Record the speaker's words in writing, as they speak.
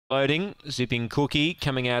Loading, Zipping Cookie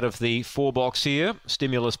coming out of the 4 box here.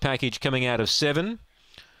 Stimulus Package coming out of 7.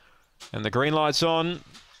 And the green light's on.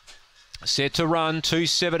 Set to run,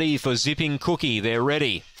 270 for Zipping Cookie. They're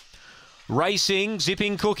ready. Racing,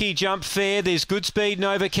 Zipping Cookie jumped fair. There's good speed,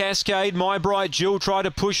 Nova Cascade. My Bright Jewel tried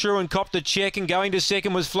to push her and copped a check, and going to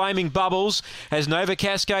second was Flaming Bubbles as Nova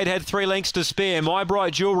Cascade had 3 lengths to spare. My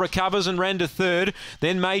Bright Jewel recovers and ran to third.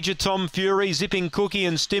 Then Major Tom Fury, Zipping Cookie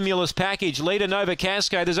and Stimulus Package. Leader Nova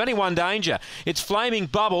Cascade. There's only one danger. It's Flaming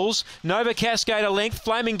Bubbles. Nova Cascade a length.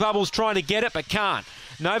 Flaming Bubbles trying to get it but can't.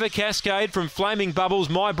 Nova Cascade from Flaming Bubbles,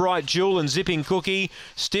 My Bright Jewel and Zipping Cookie,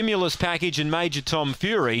 Stimulus Package and Major Tom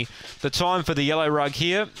Fury. The time for the yellow rug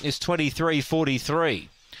here is 23:43.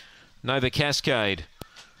 Nova Cascade.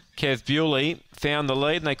 Kev Bewley found the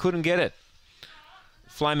lead and they couldn't get it.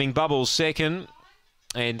 Flaming Bubbles second,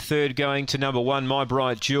 and third going to number 1, My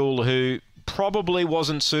Bright Jewel, who probably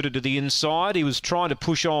wasn't suited to the inside. He was trying to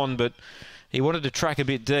push on, but he wanted to track a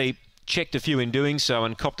bit deep. Checked a few in doing so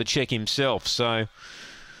and copped a check himself. So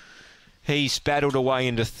he spattled away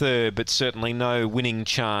into third, but certainly no winning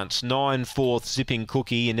chance. 9/4 Zipping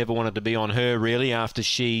Cookie. You never wanted to be on her, really, after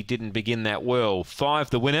she didn't begin that well. 5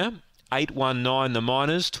 the winner. 819 the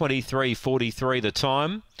minors. 23:43 the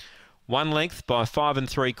time. 1 length by 5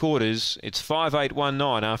 3/4. It's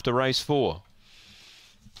 5-8-1-9 after race 4.